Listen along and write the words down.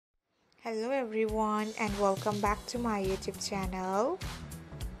Hello everyone and welcome back to my YouTube channel.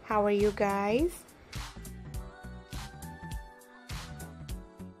 How are you guys?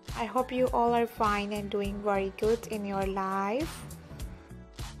 I hope you all are fine and doing very good in your life.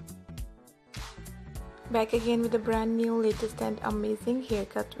 Back again with a brand new, latest and amazing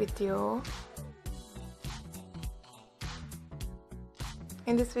haircut video.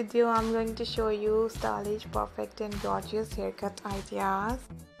 In this video I'm going to show you stylish, perfect and gorgeous haircut ideas.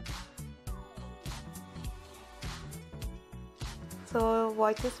 So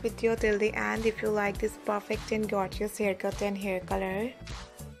watch this video till the end if you like this perfect and gorgeous haircut and hair color.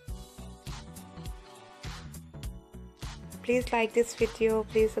 Please like this video,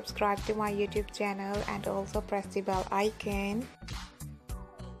 please subscribe to my YouTube channel and also press the bell icon.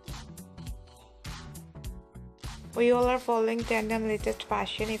 We all are following trend and latest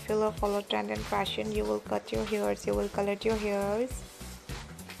fashion. If you love follow trend and fashion, you will cut your hairs, you will color your hairs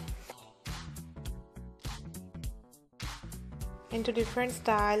into different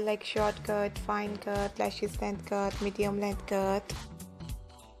style like short cut, fine cut, lashes length cut, medium length cut,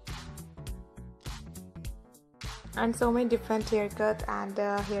 and so many different haircut and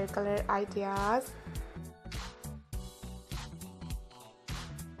hair color ideas.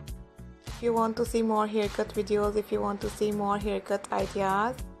 If you want to see more haircut videos, if you want to see more haircut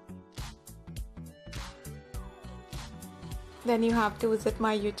ideas, then you have to visit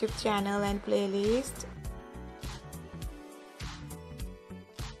my YouTube channel and playlist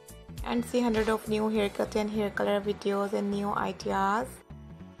and see hundreds of new haircut and hair color videos and new ideas.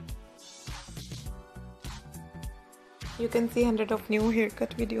 You can see hundreds of new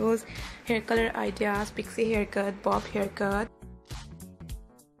haircut videos, hair color ideas, pixie haircut, bob haircut,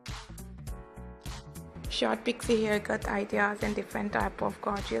 short pixie haircut ideas and different type of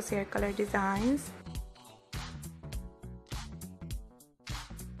gorgeous hair color designs.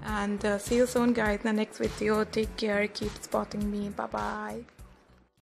 And see you soon guys in the next video. Take care, keep spotting me. Bye bye.